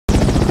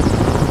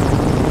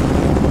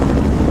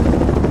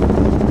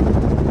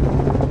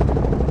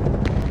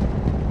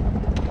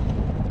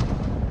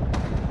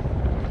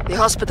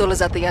hospital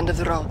is at the end of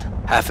the road.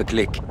 Half a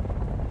click.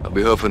 I'll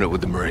be hoofing it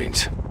with the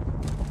Marines.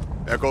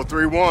 Echo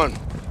 3-1.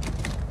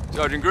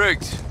 Sergeant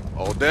Griggs.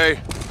 All day.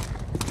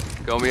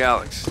 Call me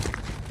Alex.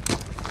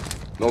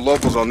 No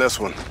locals on this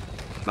one.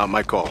 Not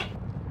my call.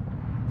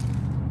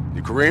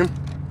 You Kareem?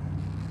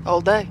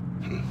 All day.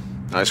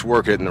 Nice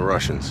work hitting the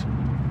Russians.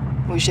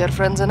 We share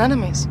friends and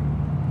enemies.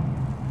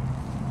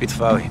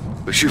 Bitfali.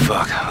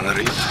 Bashufak.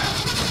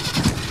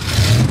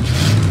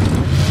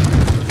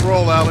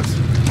 Roll, Alex.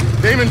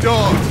 Damon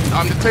Dog,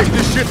 time to take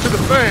this shit to the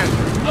fan.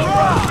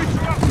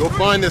 You'll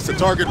find this a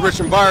target-rich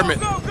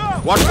environment.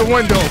 Watch the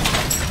window.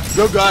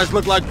 Good guys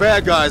look like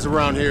bad guys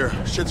around here.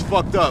 Shit's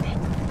fucked up.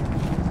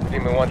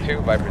 Demon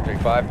 1-2, Viper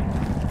 3-5.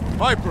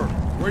 Viper,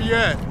 where you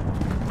at?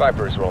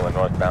 Viper is rolling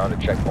northbound at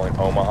checkpoint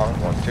Omaha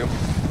 1-2.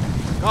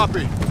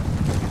 Copy.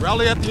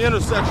 Rally at the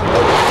intersection.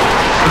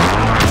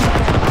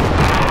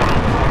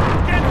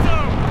 Get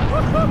some!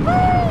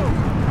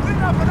 Woo-hoo-hoo! Clean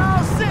up on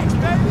all 6,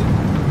 baby!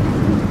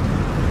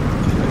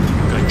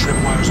 Got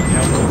tripwires on the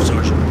alcove,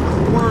 Sergeant.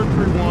 Word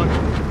 3-1.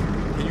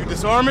 Can you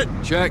disarm it?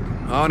 Check.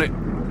 On it.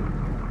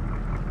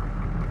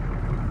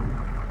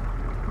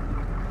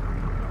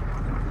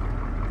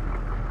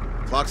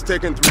 Clock's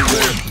ticking 3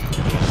 minutes.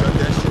 Shut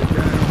that shit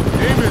down.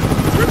 Damon,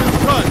 ribbon's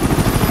cut.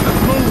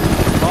 Let's move.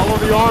 Follow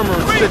the armor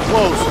and stick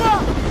close.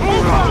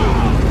 Move up!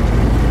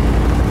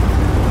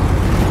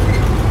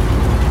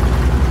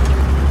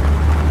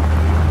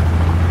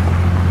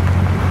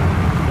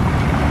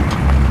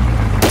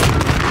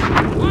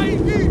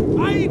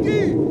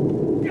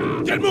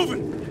 Get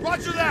moving!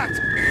 Roger that!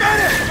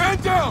 Medic! Man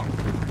down!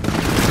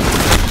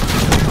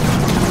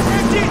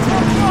 MG's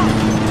up front!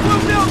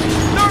 Blue building!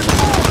 Third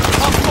floor!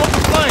 Up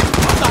over plane.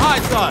 On the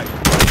high side.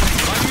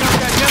 Lining up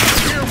that yellow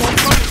gear won't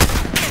come.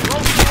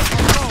 Roll,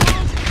 roll.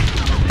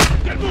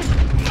 Get moving!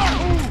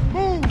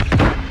 Move!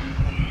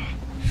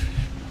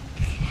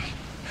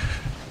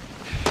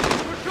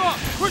 Push up!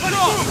 Push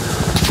up!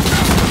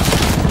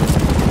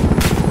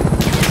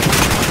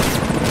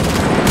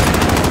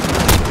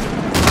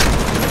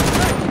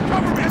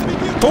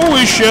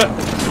 Holy shit!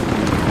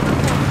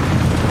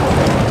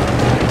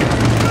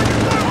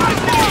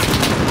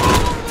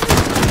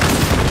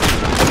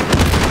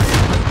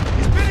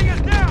 He's pinning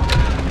us down!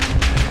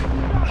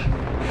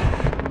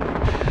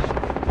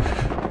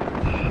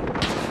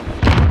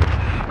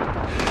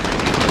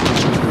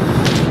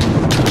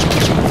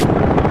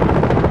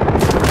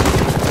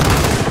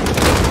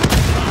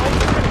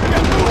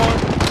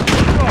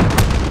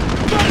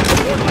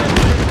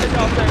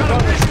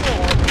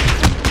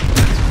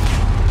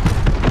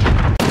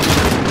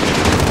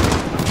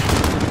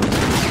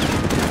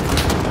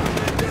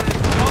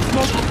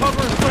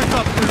 Cover and break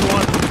up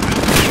 3-1.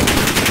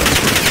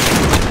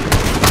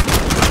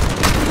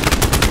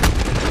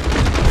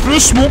 Through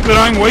smoke the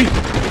wrong way.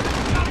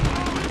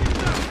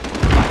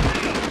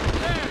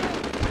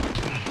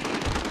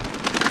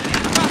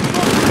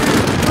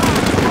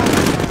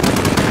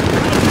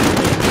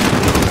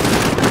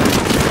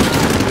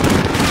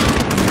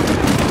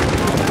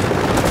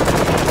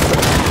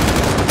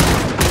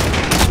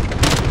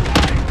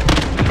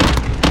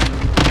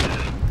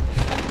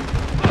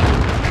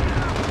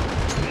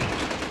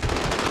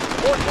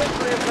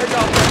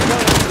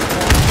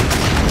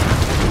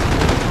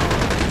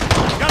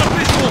 Got a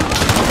visual!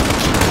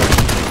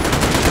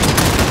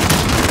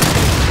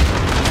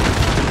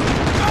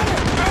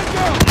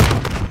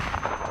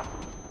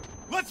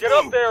 Let's Get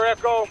move! up there,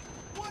 Echo.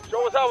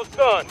 Show us how it's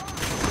done.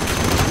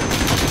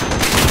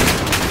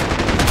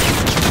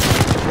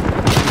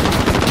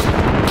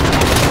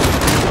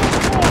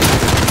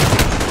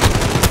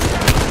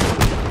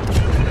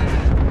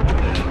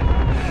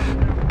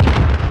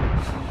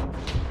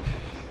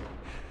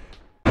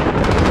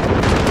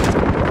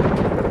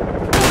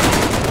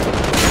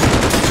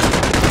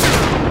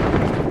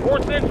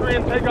 Force entry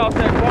and take off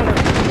that corner,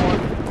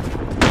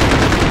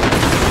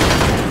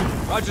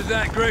 1. Roger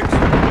that, Griggs.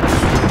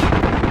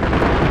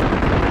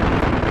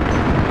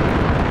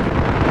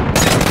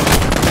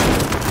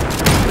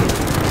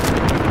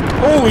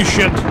 Holy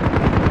shit!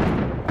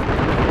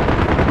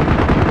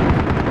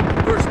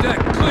 First deck,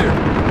 clear.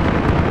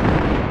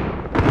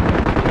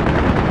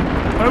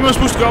 How am I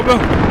supposed to go up there?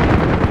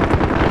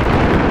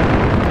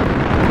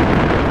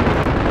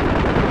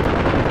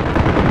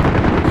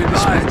 Get the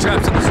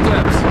traps in the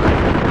steps.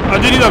 I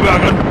do need a better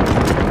gun.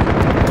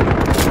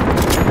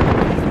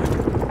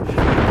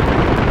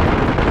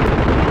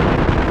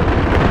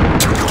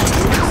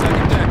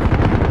 Second deck.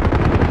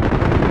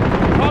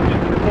 Copy,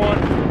 1.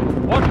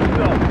 Watch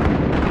yourself.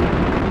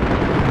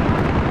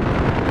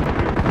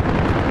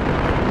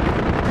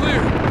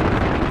 Clear.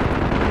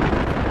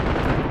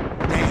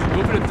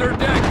 Moving to third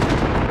deck.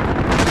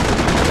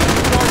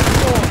 Start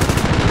 4.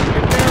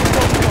 Get there and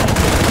focus on.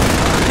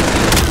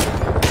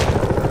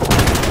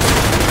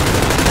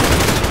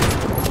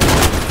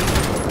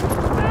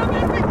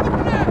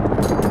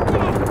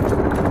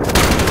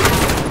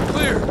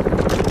 Clear.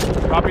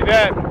 Copy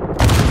that.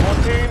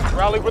 14,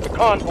 rally with the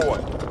convoy.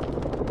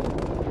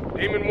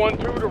 Demon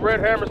 1-2 to Red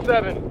Hammer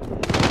 7.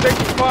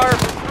 Taking fire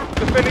from Troop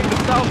defending the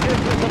south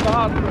entrance of the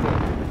hospital.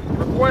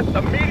 Request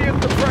immediate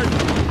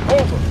suppression.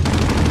 Over.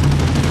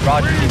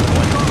 Roger, Team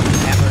 1.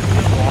 Hammer,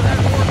 all that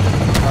forces.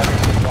 Target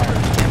required.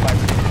 Stand by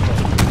for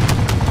control.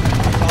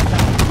 Assault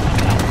out.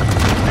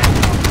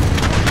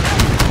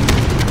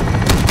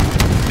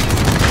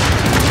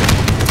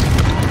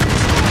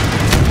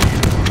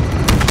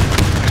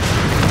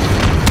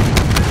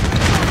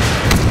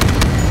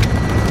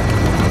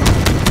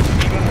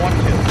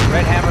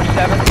 Red Hammer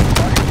 7,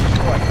 target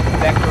destroyed.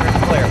 Vector is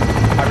clear.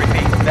 I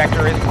repeat,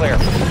 vector is clear.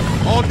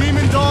 All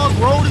Demon Dog,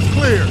 road is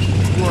clear.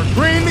 We're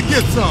agreeing to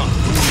get some.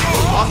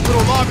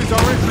 Hospital lobbies are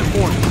entry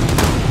point.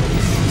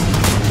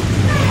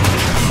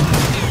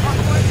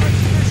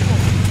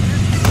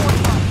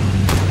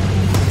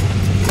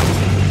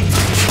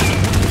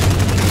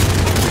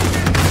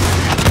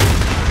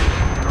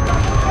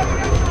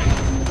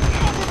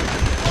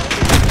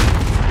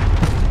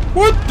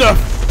 What the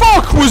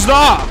fuck was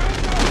that?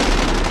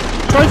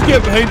 Tried to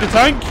get behind the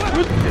tank.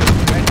 What?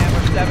 Red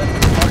Hammer 7,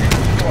 target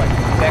destroyed.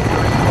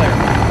 Vector is clear.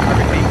 I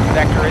repeat,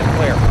 vector is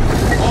clear.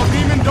 All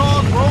Demon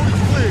Dog, road is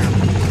clear.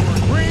 We're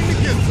agreeing to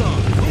get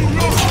some.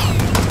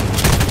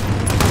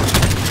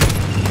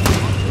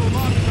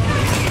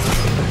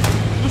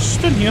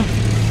 Just in here.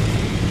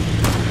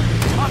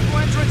 Hospital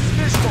entrance is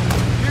visual.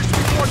 Here's to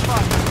be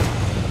fortified.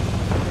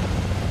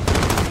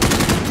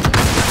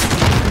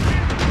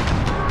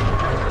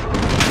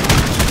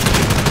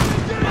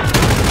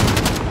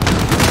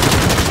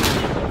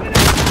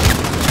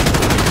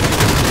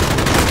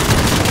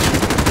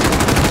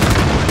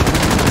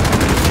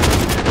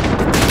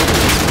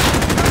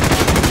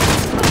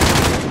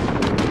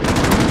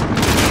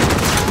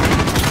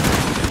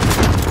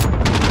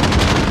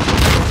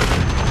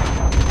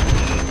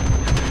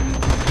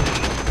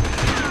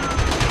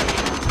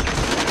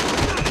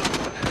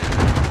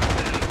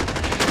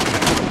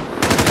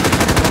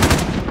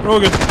 We're all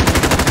good.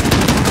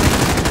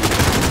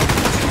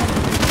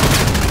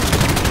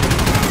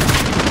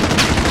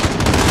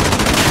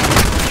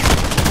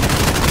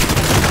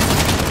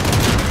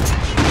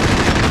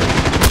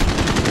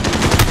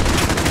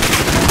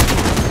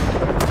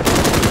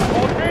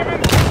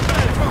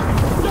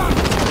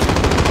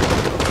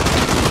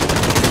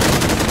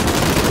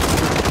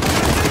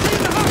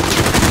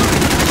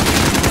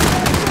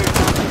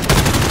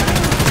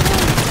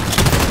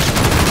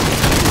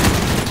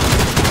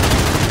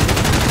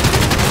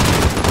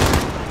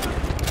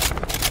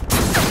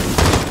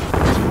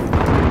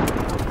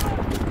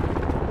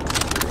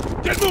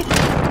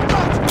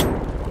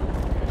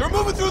 They're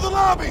moving through the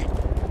lobby.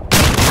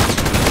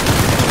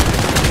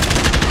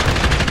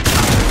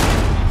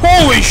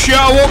 Holy shit,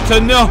 I walked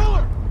in there.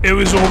 It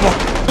was over.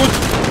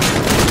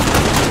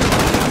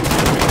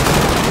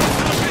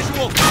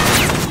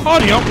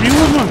 Hurry up,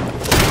 reload, man.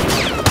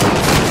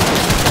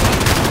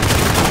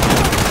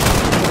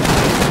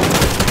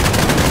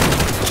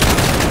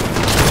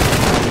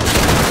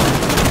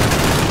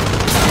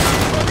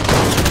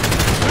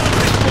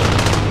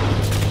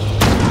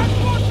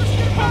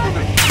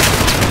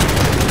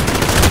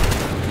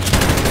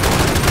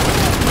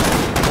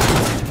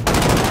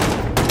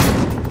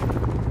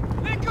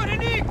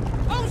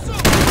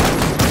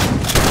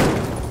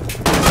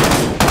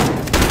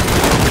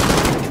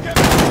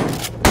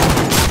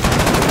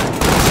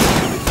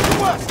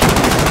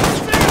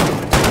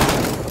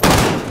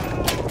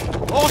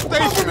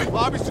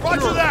 Lobby secure.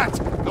 Roger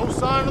that! No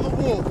sign of the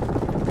wolf.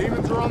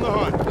 Demons are on the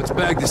hunt. Let's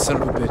bag this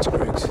son of a bitch,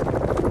 Griggs.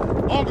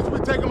 Long as we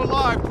take him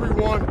alive,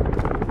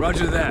 3-1.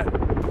 Roger that.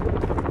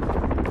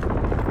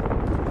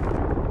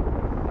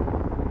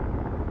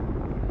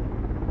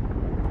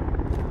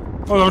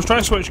 Oh, I was trying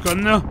to switch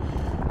gun there.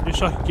 Just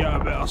so I could get a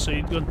better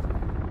side gun.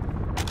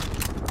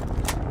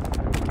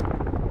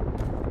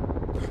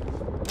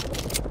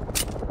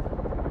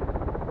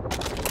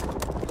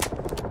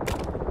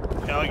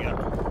 Yeah, I get it.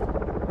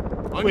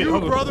 On Wait, you,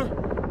 hold on. brother.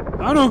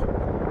 I know.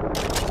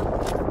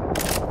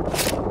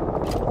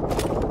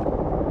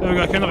 There we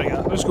go, I kind of like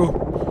that. Let's go.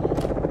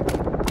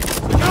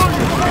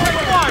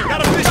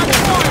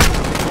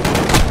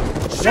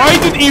 Why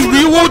did he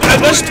reload at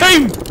this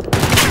time?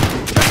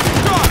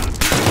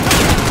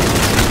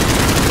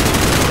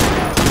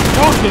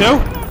 Fucking hell.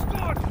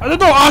 I did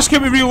not ask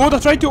him to reload, I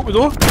tried to open the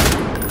door.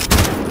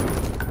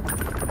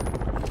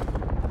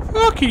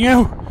 Fucking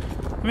hell.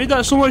 I made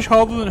that so much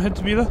harder than it had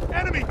to be there.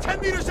 Enemy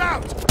 10 meters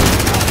out!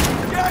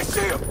 Yeah, I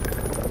see him!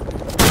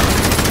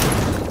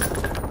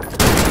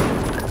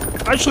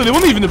 Actually, they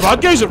weren't even the bad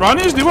guys that ran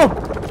us, they were...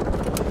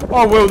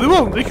 Oh well,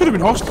 they could have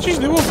been hostages,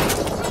 they were...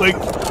 Like...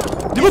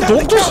 They were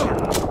doctors!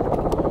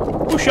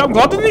 Oh shit, I'm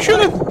glad they didn't shoot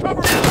them!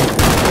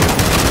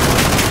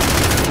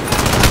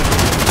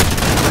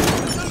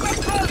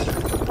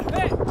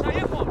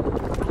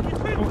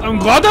 I'm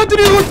glad I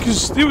didn't look,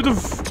 because they would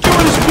have killed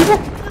innocent people!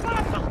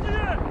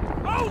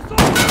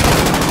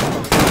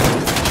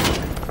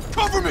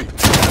 Cover me!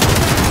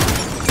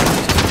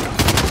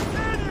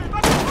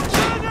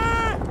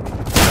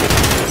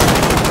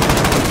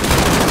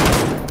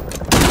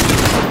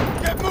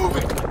 Get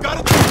moving! Got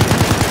it!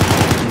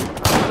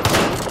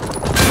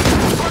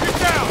 Target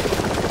down!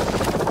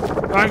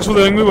 Thanks for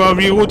the thing, we will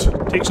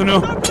reload. Takes an hour.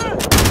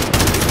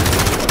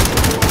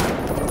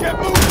 Get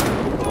moving!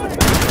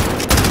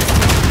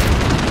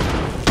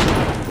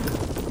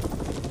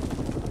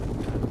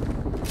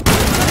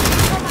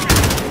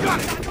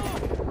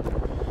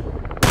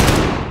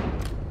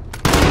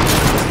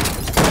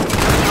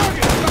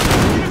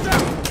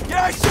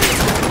 Yeah, I see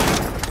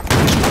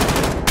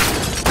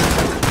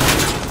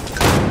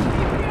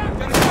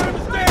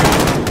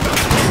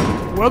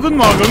you. Well done,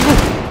 Margungo.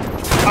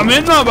 I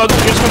meant that, but I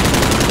don't guess it.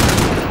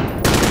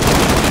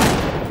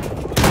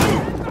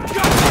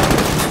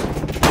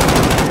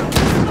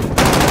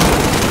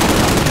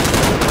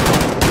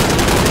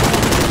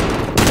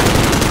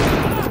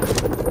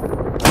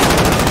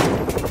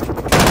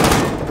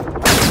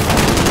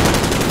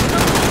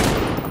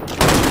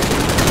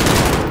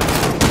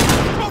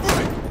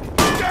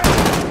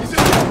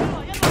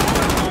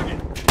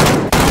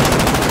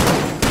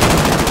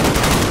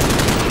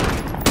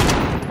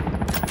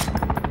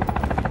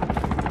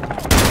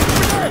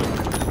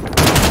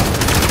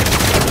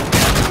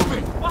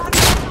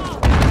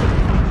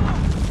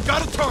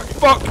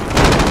 Fuck!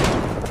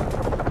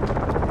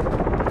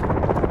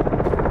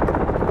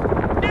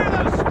 Near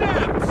those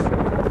steps.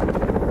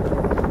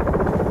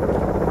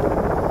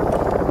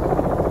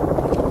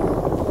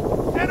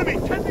 Enemy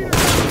 10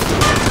 meters.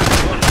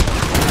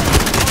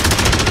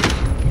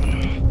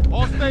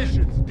 All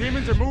stations,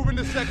 demons are moving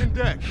to second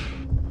deck.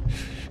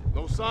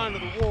 No sign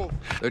of the wolf.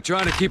 They're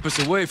trying to keep us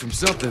away from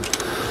something.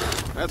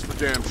 That's for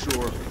damn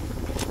sure.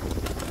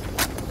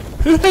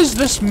 Who has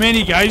this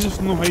many guys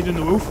if no hiding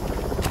the wolf?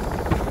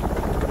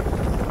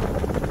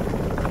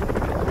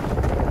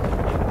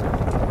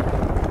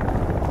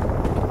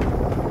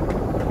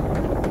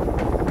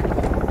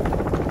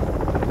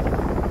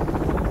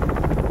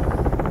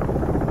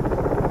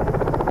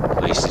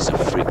 Place is a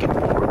freaking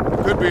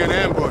morgue. Could be an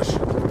ambush.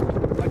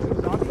 Like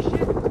some zombie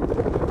shit?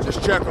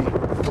 Just check them.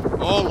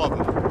 All of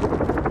them.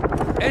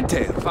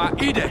 Ente,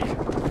 fa'idek.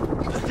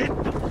 Sit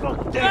the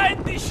fuck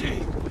down.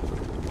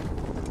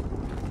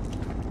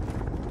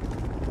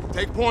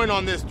 Take point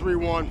on this,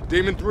 3-1.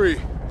 Demon 3,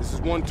 this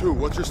is 1-2.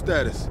 What's your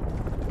status?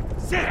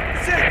 Sit!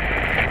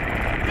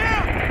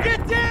 Down!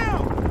 Get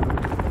down!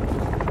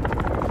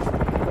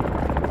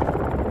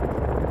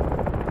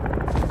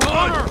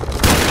 Honor!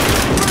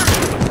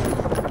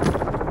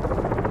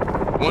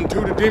 1-2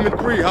 to Demon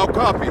 3, how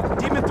copy?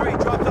 Demon 3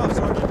 dropped off,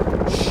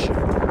 Sergeant. Shh.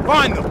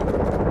 Find them!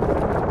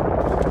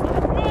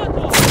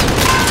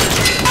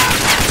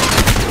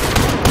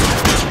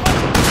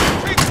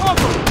 Take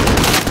cover!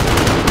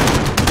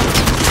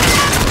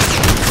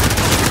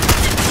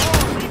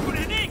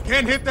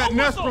 Can't hit that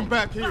nest from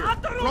back here.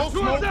 Throw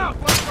smoke.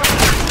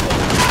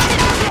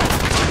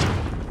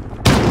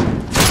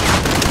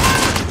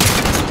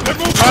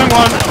 Hang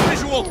on.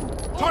 Visual!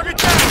 Target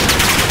down!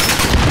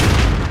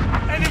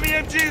 Enemy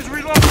MG is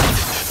reloading!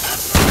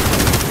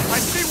 I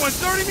see one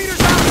 30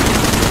 meters out!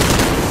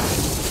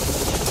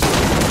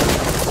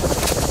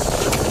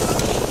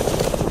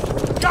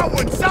 Got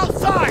one south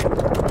side!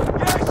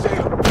 Yeah, I see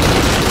him!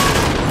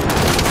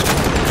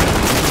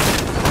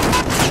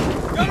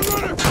 Got a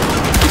runner!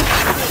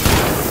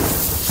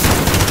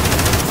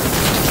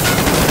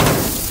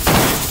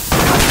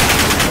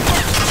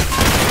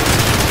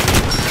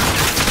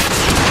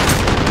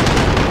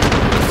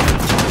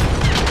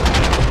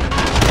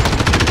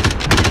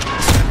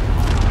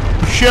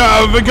 Shit,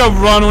 I think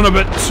I've run on a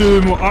bit too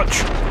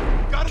much.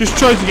 Just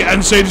try to get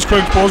inside as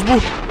quick as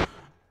possible.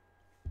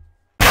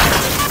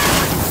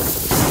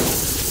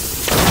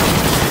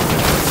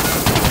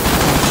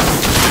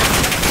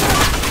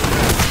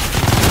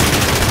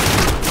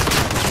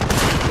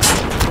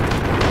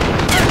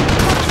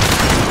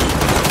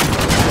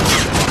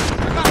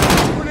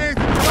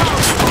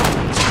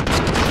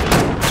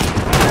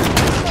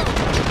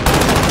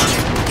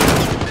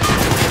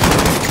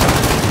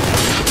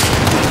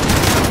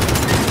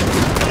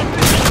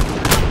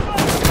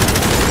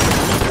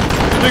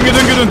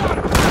 Get in.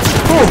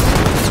 Oh.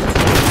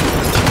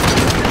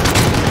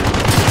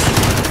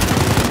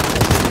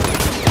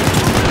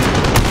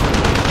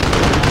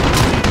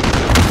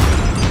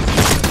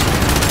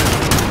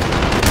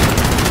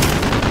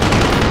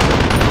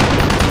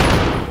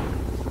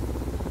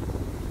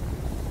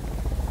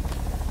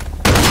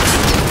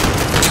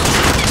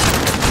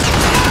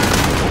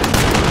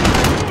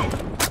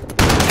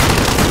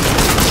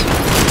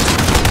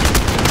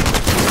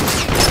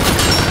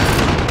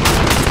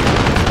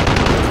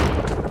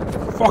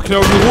 Fucking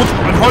hell, reload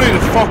and hurry the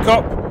fuck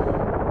up.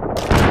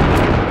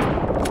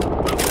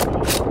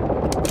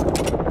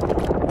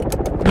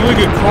 Nearly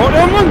get caught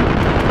there, man.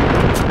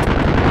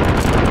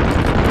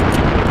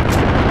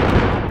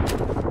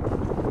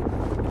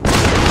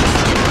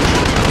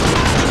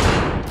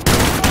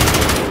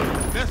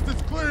 Nest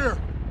is clear.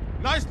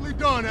 Nicely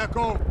done,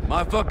 Echo.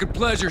 My fucking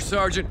pleasure,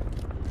 Sergeant.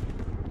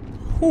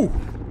 Ooh.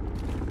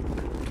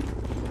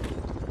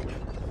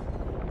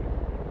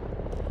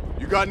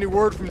 You got any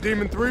word from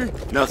Demon 3?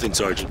 Nothing,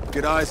 Sergeant.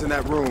 Get eyes in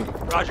that room.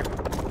 Roger.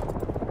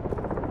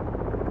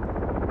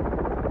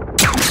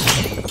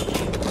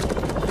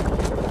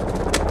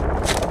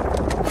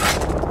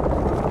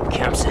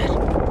 camp set. Your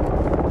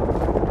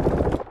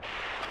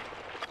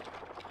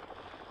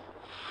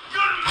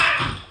men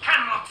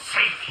cannot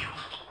save you.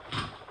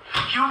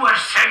 You were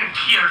sent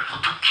here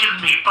to kill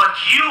me, but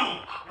you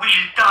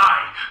will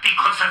die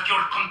because of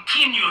your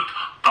continued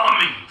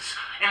bombings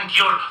and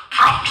your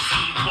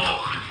proxy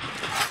war.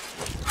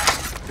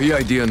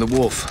 PID on the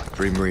Wolf.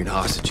 3 Marine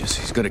hostages.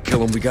 He's gonna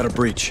kill him. We got a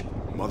breach.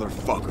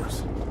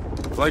 Motherfuckers.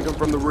 Flank them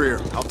from the rear.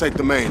 I'll take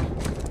the main.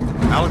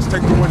 Alex,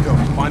 take the window.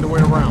 Find a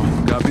way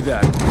around. Copy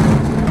that.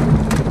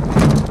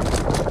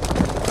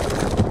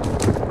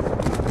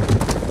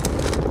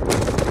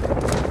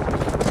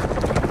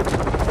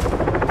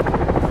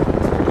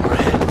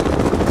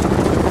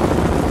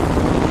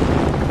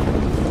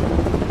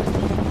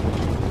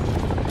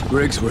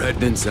 Griggs, we're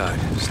heading inside.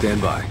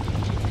 Stand by.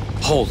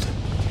 Hold.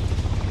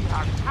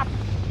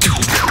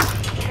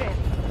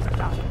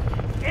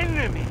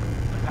 Enemy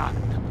blood.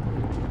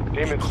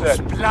 Demon Because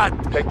set.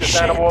 blood Take this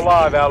shed animal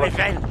alive, in Alex.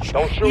 revenge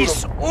Don't shoot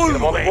is him. Get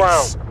him on the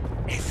always ground.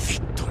 a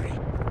victory.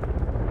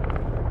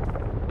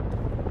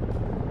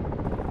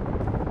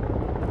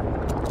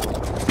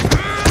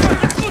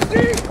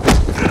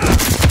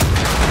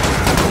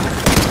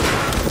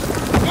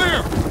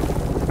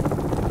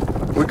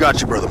 We got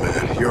you, brother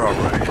man. You're all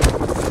right.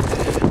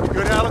 You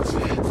good, Alex?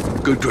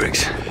 Good,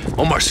 Griggs.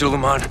 Omar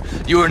Suleiman,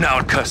 you are now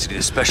in custody of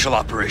the Special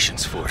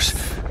Operations Force.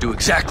 Do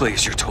exactly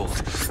as you're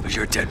told, or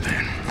you're a dead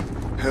man.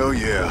 Hell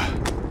yeah.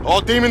 All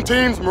demon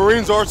teams,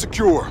 Marines are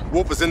secure.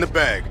 Wolf is in the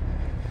bag.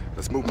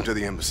 Let's move him to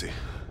the embassy.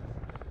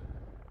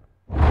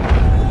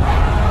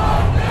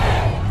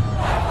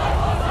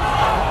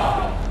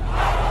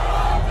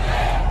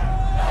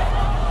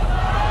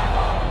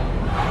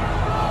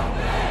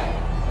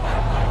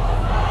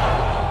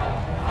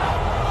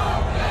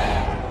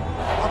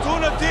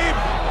 اعطونا الديب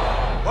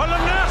ولا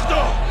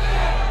بناخده.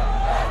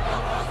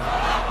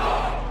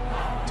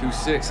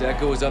 2-6,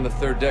 Echo is on the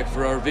 3rd deck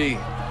for RV.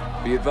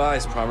 Be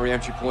advised, primary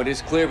entry point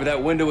is clear, but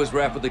that window is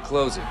rapidly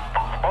closing.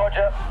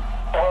 Roger.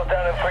 Well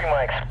down in 3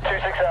 mics.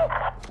 2-6 out.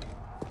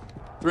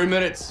 3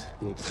 minutes.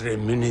 In 3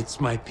 minutes,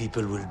 my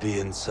people will be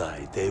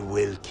inside. They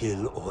will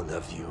kill all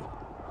of you.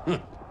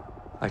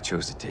 I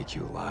chose to take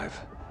you alive.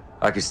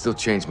 I could still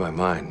change my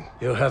mind.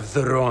 You have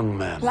the wrong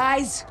man.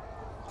 Lies.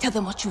 Tell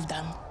them what you've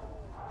done.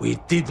 We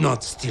did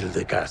not steal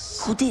the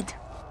gas. Who did?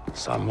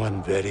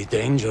 Someone very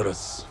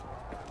dangerous.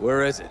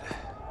 Where is it?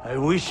 I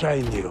wish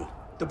I knew.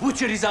 The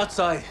butchery's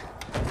outside.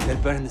 They'll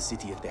burn the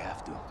city if they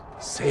have to.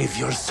 Save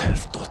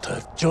yourself,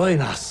 daughter.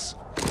 Join us.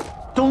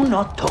 Do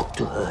not talk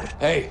to her.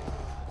 Hey!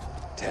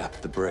 Tap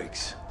the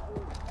brakes.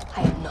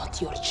 I am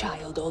not your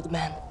child, old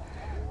man.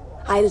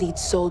 I lead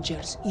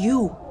soldiers.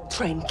 You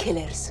train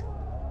killers.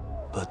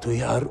 But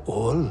we are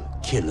all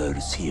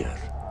killers here,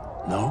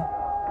 no?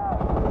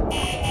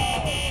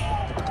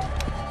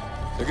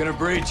 They're gonna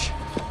breach.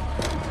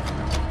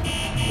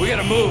 We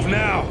gotta move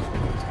now!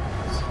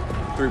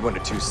 3-1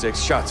 to 2-6,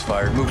 shots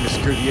fired. Moving to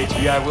secure the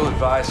HVI, will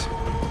advise.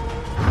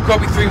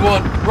 Copy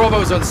 3-1.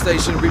 Bravo's on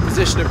station.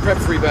 Reposition and prep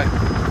for evac.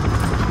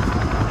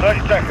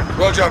 30 seconds.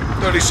 Roger,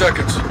 30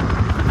 seconds.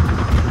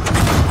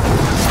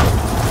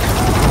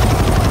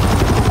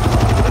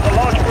 There's a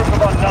large group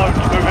of unknowns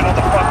moving on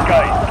the front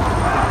gate.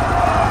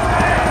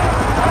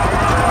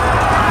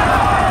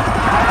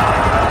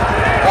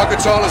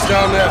 Alcatala's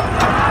down there.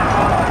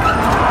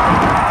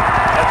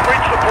 Let's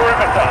reach the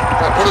perimeter.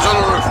 Now put us on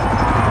the roof.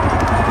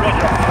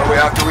 Roger. But we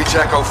have to reach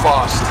Echo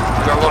fast.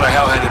 We got a lot of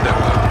hell headed that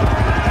way.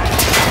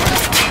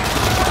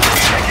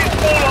 Taking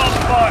full on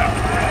fire.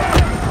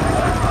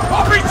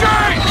 RPG!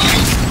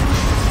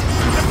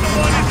 Number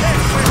 1 is hit.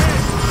 We're hit.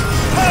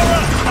 Fire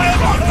up. Fire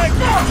up.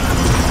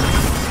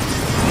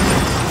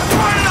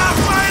 Fire up.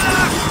 Fire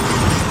up.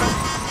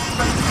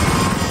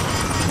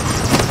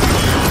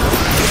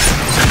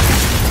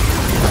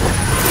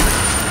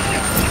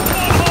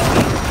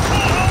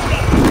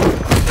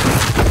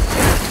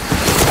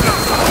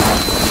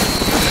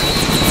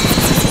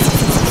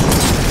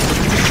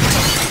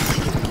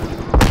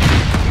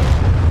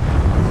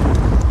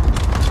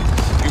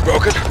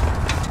 Broken?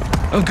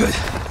 I'm good.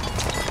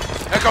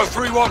 Echo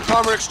 3-1,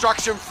 primary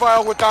extraction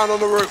failed. We're down on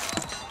the roof.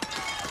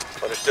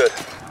 Understood.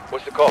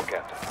 What's the call,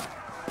 Captain?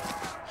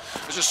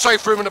 There's a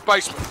safe room in the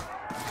basement.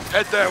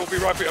 Head there, we'll be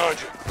right behind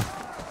you.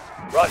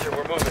 Roger,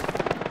 we're moving.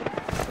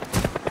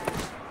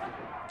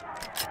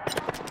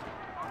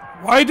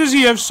 Why does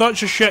he have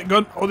such a shit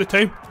gun all the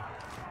time?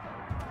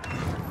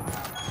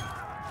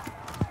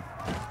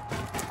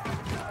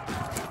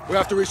 We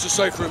have to reach the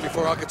safe room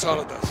before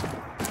Alcatala does.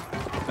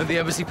 And the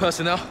embassy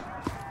personnel?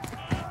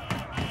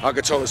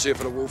 Alcatala's here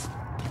for the Wolf.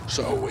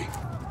 So are we.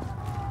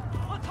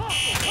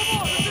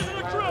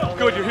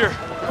 Good, you're here.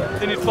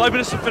 They need 5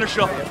 minutes to finish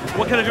up.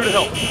 What can I do to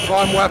help?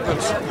 Find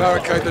weapons.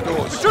 Barricade the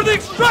doors. You're the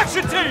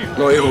extraction team!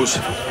 No heroes.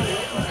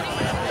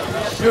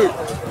 You!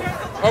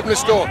 Open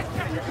this door.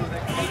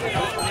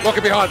 Lock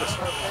it behind us.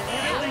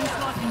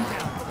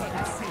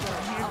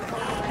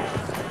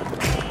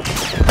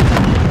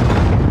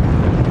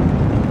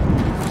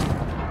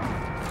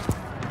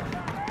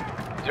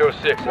 Zero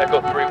 06,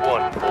 Echo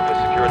 3-1. Wolf is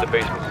secure in the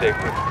basement safe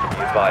room.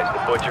 Be advised, the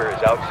butcher is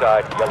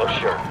outside, yellow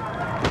shirt. I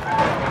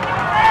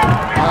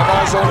have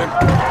eyes on him.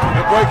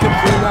 We're breaking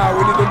through now.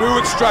 We need a new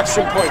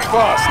extraction point,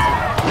 fast.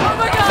 Oh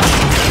my god!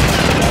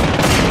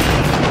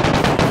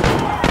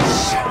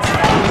 Shit.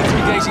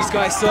 Engage these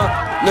guys, sir.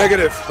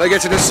 Negative. They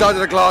get to this side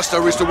of the glass,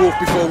 they'll reach the wolf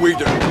before we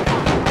do.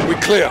 We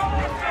clear.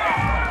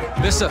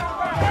 Yes, sir.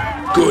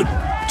 Good.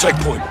 Take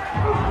point.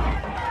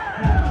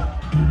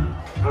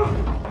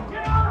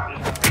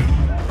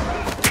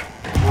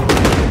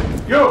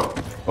 You!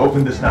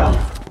 Open this now.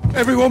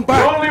 Everyone You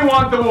back! only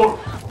want the wolf.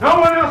 No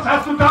one else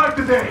has to die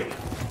today.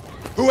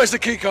 Who has the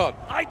keycard?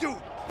 I do.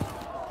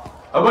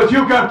 How about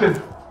you,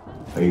 Captain?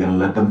 Are you gonna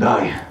let them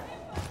die?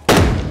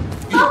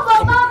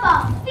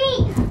 Papa,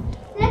 feet!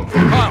 Let's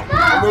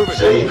Kyle, move it.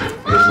 Save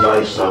his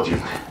life,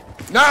 Sergeant.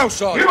 Now,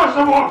 Sergeant! Give us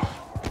the wolf!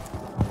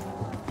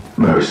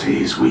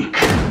 Mercy is weak.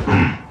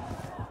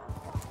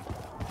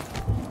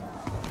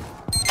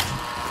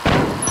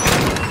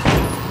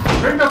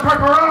 Bring the truck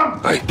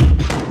around! Hey,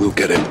 we'll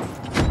get him.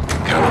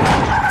 Count on.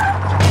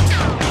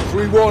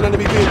 3-1,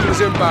 enemy vehicle is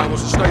inbound.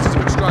 What's the status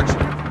of extraction?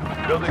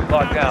 Building's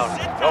locked down.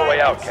 No way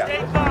out,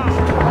 Captain.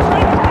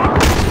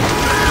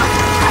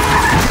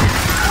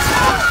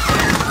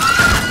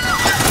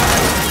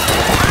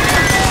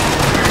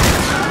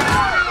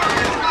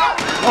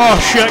 Oh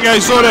shit,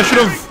 guys, sorry, I should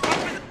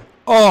have.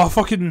 Oh,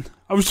 fucking.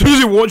 I was too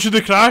busy watching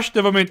the crash,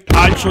 never mind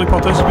actually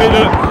participating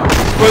in it.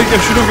 Like, I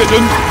should have got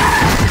done.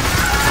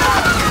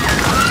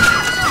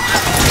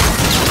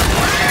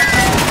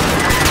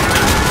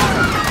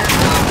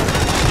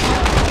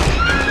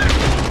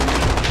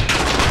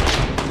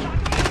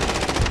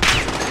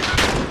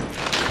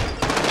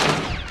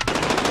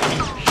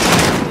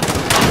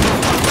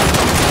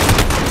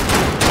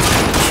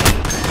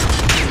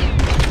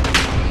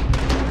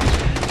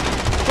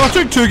 I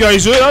took 2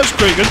 guys out, that's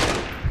quite good.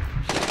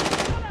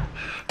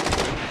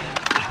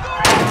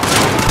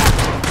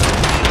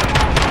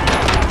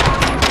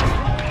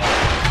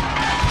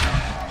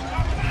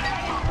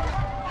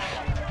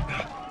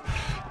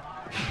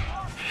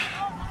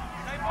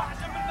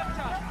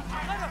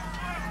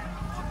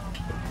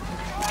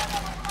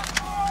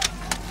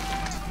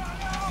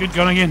 Good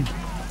gun again.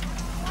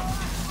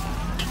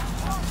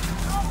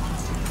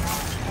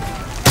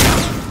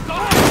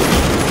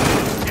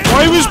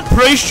 Why was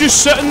Price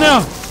just sitting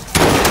there?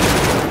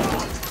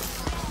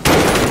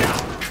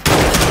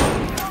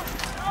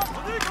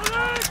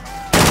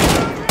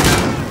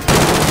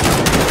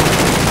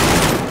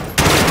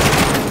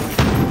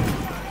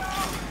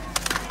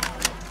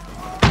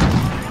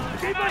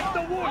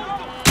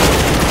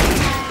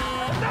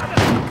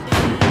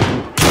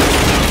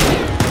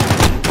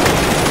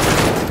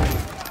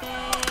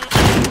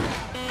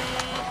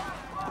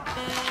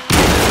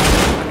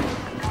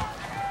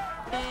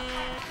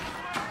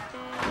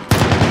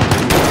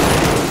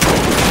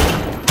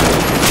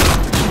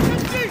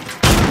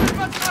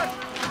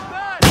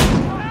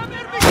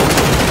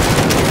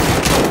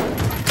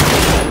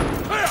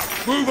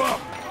 Move up!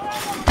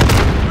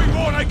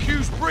 3-1,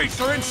 AQ's breached.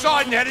 They're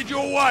inside and headed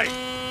your way.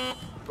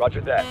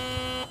 Roger that.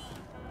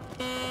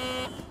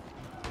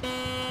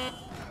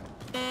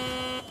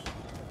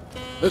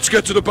 Let's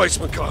get to the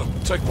basement, Kyle.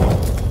 Take one.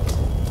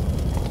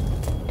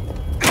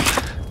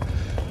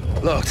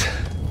 Locked.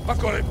 I've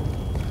got it.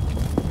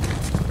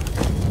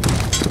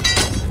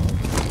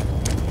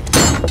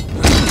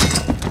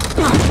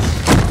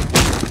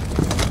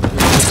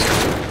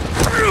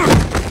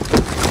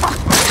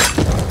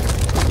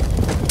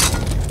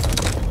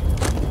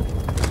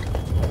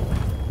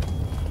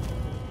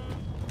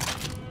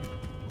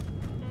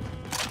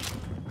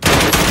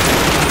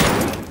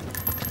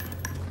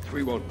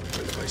 In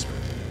the basement.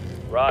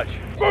 Raj,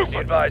 be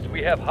advised,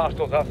 we have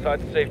hostiles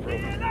outside the safe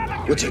room.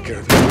 We'll take care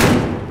of it.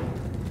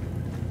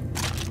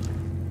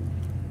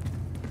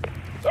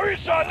 They're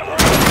inside the room!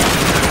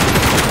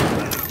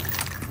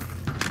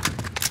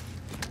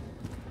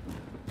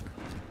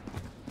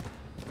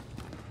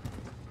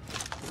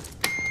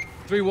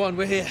 3-1,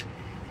 we're here.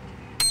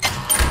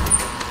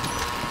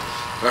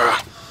 Vera,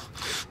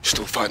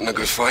 still fighting a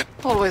good fight?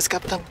 Always,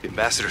 Captain. The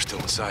ambassador's still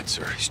inside,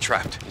 sir. He's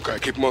trapped. Okay,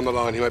 keep him on the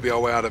line. He may be our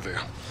way out of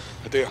here.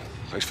 Adir,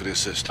 thanks for the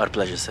assist. Our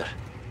pleasure, sir.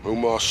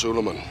 Umar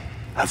Suleiman.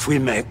 Have we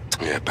met?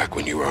 Yeah, back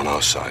when you were on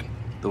our side.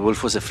 The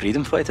wolf was a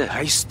freedom fighter?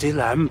 I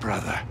still am,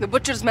 brother. The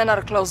butcher's men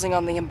are closing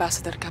on the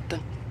ambassador,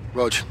 Captain.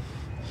 Rog.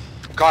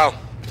 Kyle,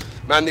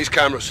 man these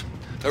cameras.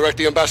 Direct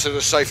the ambassador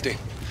to safety.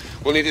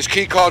 We'll need his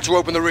key card to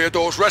open the rear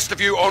doors. Rest of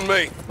you on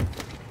me.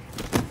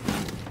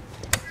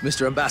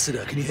 Mr.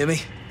 Ambassador, can you hear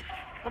me?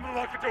 I'm gonna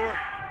lock the door.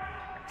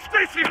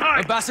 Stay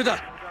behind!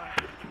 Ambassador!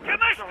 Get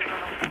my stick!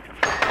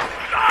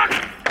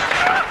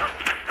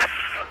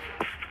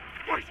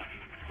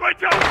 Right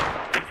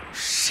down!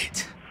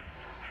 Shit.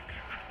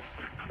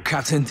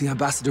 Captain, the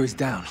ambassador is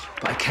down,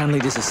 but I can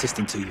lead his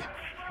assistant to you.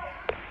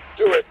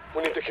 Do it.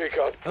 We need the key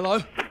card. Hello?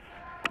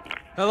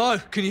 Hello?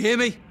 Can you hear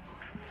me?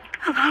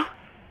 Hello?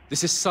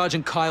 This is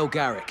Sergeant Kyle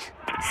Garrick.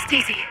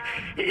 Stacy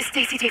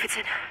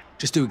Davidson.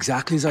 Just do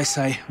exactly as I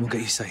say, and we'll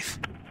get you safe.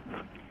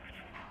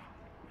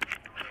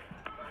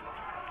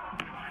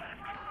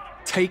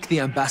 Take the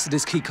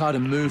ambassador's keycard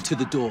and move to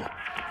the door.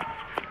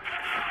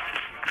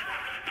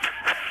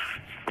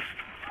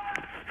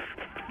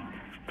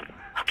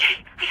 Okay,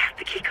 I have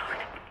the keycard.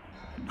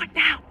 What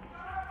now?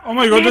 Oh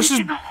my god, this is...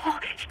 In the hall.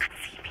 He could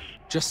see me.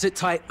 Just sit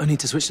tight. I need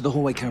to switch to the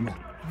hallway camera.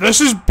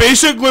 This is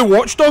basically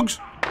Watch Dogs.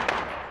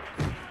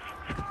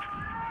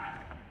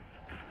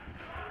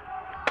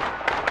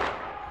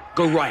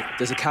 Go right.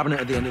 There's a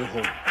cabinet at the end of the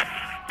hall.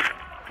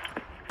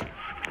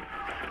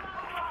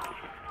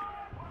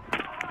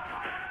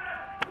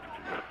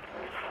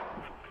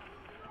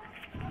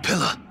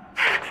 Pillar.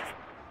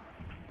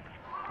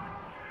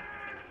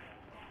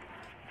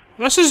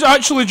 This is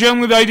actually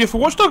generally the idea for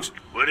Watch Dogs.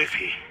 Where is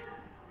he?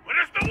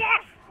 Where is the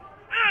wolf?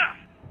 Ah!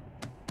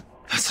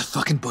 That's the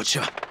fucking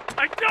butcher.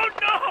 I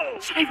don't know!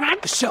 Should I run?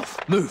 The shelf.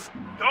 Move.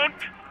 Don't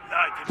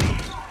lie to me.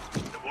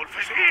 The wolf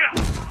is here.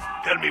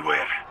 Tell me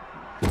where.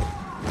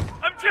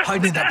 I'm just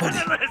Hide in that body.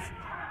 analyst.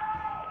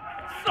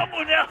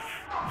 Someone else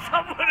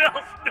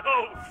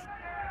knows.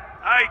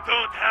 I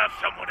don't have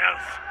someone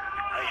else.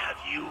 I have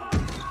you.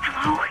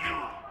 Hello?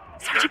 You.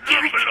 Sergeant You don't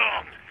Garrett.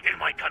 belong in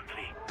my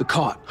country. The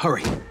cart.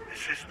 Hurry.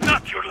 This is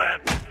not your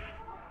land.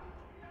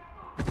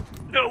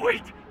 No,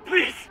 wait,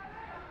 please.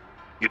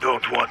 You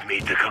don't want me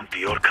to come to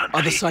your country.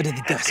 Other side of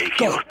the desk. Take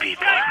Go. your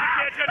people.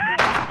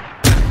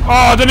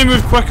 Oh, I didn't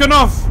move quick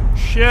enough.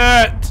 Shit.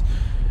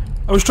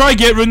 I was trying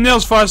to get round there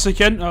as fast as I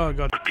can. Oh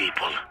god.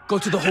 People. Go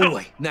to the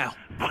hallway, now.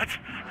 But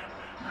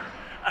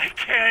I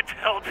can't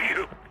help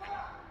you.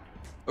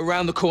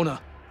 Around the corner.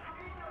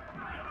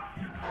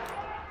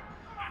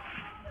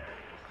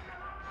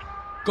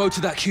 Go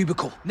to that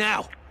cubicle,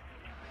 now.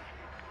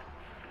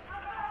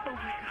 Oh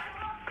my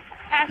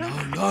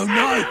god. Adam.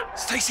 No.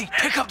 Stacy,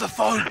 pick up the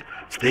phone.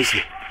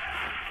 Stacy.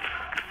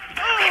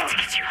 We have to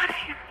get you out of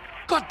here.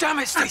 God damn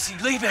it, Stacy,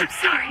 leave him. I'm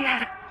sorry,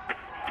 Adam.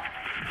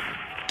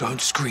 Don't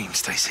scream,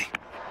 Stacy.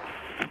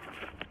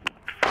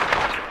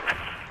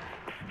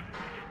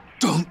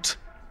 Don't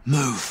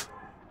move.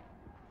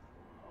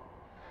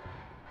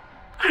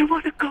 I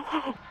want to go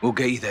home. We'll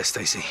get you there,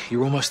 Stacy.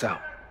 You're almost out.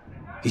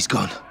 He's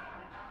gone.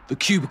 The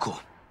cubicle.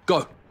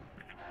 Go.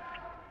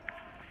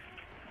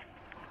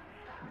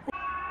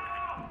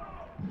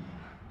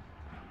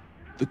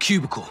 The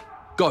cubicle.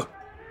 Go.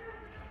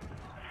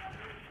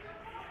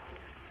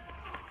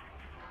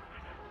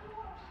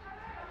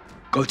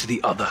 Go to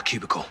the other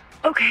cubicle.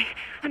 Okay,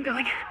 I'm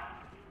going.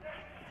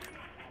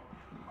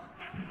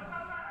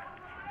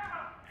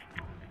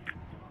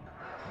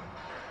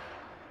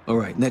 All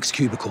right, next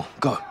cubicle.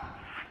 Go.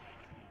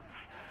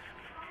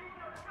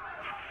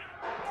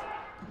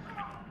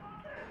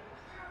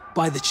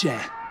 By the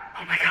chair.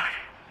 Oh my god.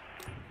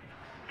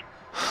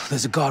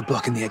 There's a guard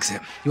blocking the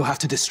exit. You'll have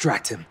to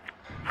distract him.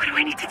 What do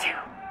I need to do?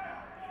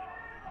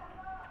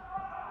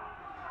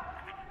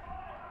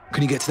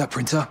 Can you get to that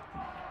printer?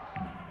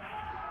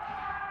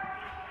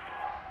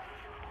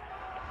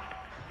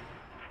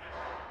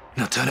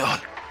 Now turn it on.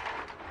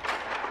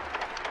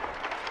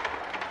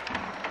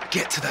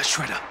 Get to that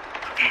shredder.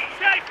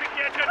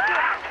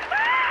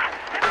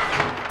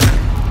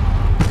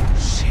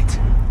 Shit.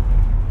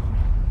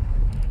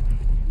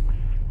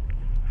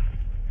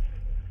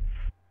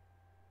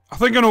 I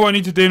think I know what I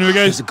need to do now, guys.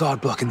 There's a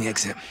guard blocking the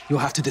exit. You'll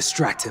have to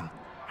distract him.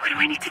 What do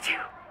I need to do?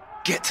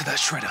 Get to that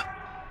shredder.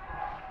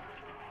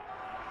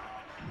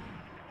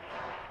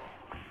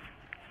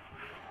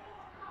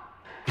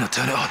 Now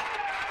turn it on.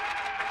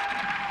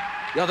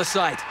 The other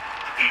side.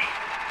 Okay.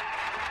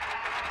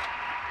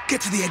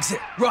 Get to the exit.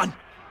 Run.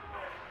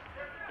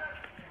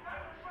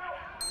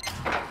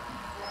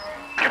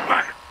 Get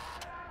back.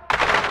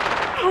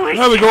 Holy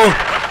There we shit. go.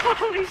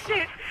 Holy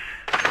shit.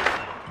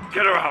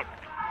 Get her out.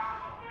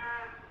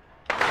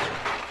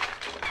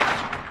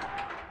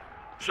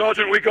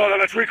 Sergeant, we got her.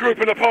 Let's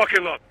regroup in the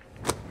parking lot.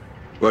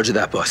 Roger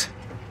that, boss.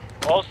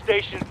 All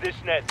stations this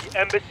net. The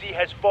embassy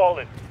has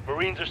fallen.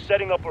 Marines are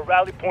setting up a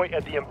rally point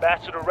at the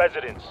ambassador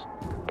residence.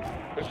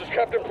 This is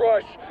Captain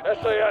Price,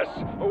 SAS.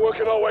 We're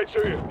working our way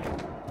to you.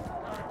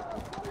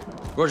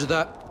 Roger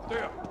that.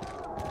 There.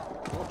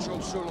 Ocho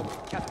Sullivan.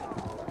 Captain.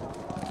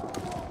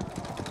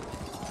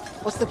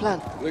 What's the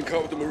plan? Link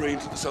up with the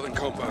Marines at the southern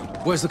compound.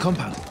 Where's the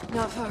compound?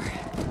 Not far.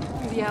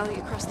 Through the alley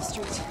across the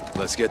street.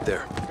 Let's get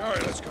there. All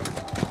right, let's go.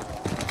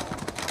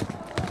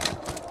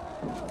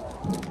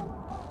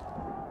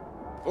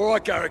 All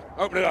right, Garrick,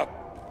 open it up.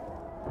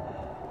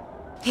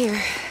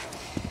 Here.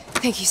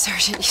 Thank you,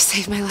 Sergeant. You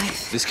saved my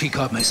life. This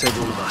keycard may save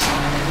all of us.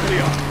 Here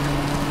they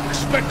are.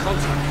 Expect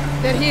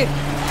contact. They're here.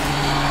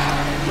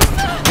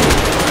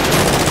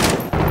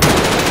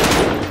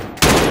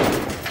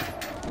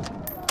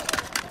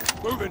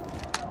 Moving.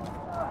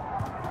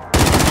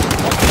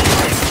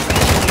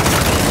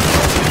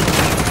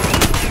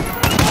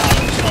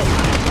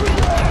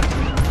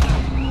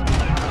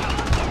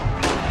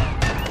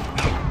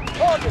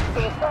 Target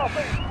to the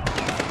southeast.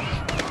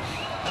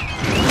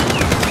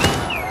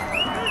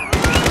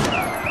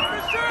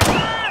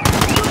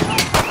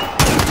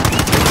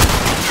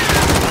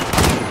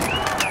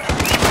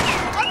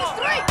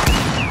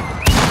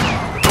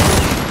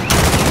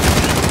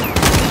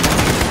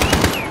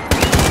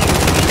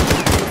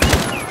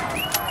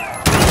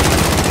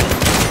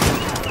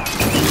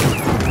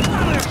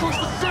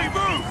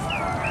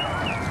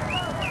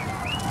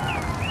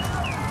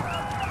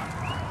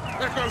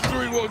 Echo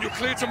 3-1, you're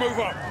clear to move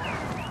up.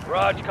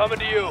 Raj, coming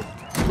to you.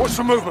 What's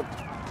the movement?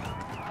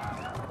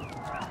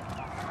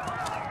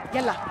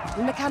 يلا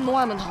المكان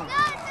مؤمن هون.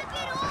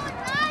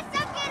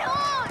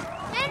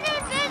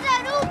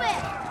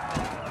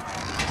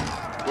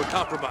 We're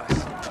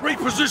compromised.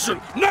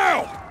 Reposition,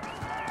 now!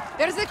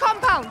 There's a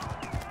compound.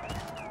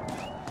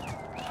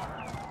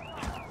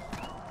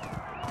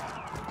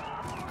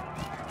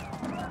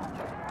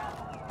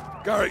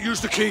 Garrett,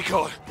 use the key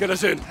card. Get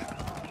us in.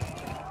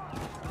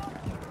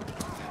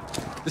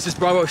 This is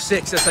Bravo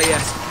 6,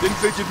 SAS. Didn't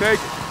think you'd make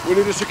it. We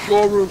need a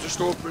secure room to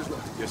store prisoner.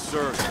 Yes,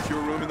 sir.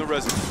 Secure room in the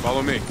residence.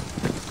 Follow me.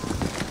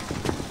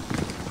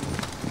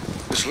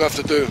 This will have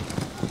to do.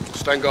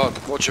 Stand guard.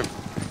 Watch him.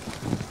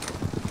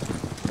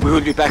 We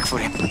will be back for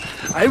him.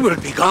 I will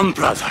be gone,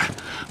 brother,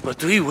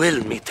 but we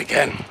will meet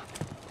again.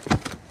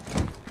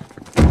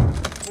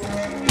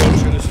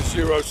 Watching, this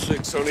is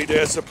 06. I need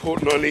air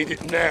support and I need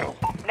it now.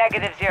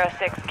 Negative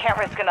 06. Can't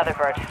risk another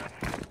bird.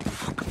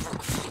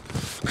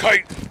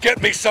 Kate,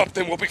 get me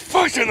something. We'll be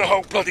fighting the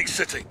whole bloody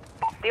city.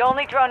 The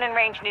only drone in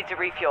range needs a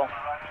refuel.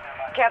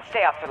 Can't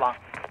stay up for long.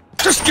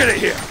 Just get it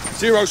here.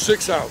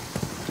 06 out.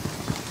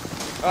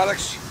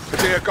 Alex,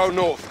 Kadir, go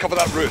north. Cover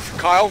that roof.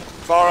 Kyle,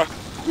 Farah,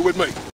 you with me.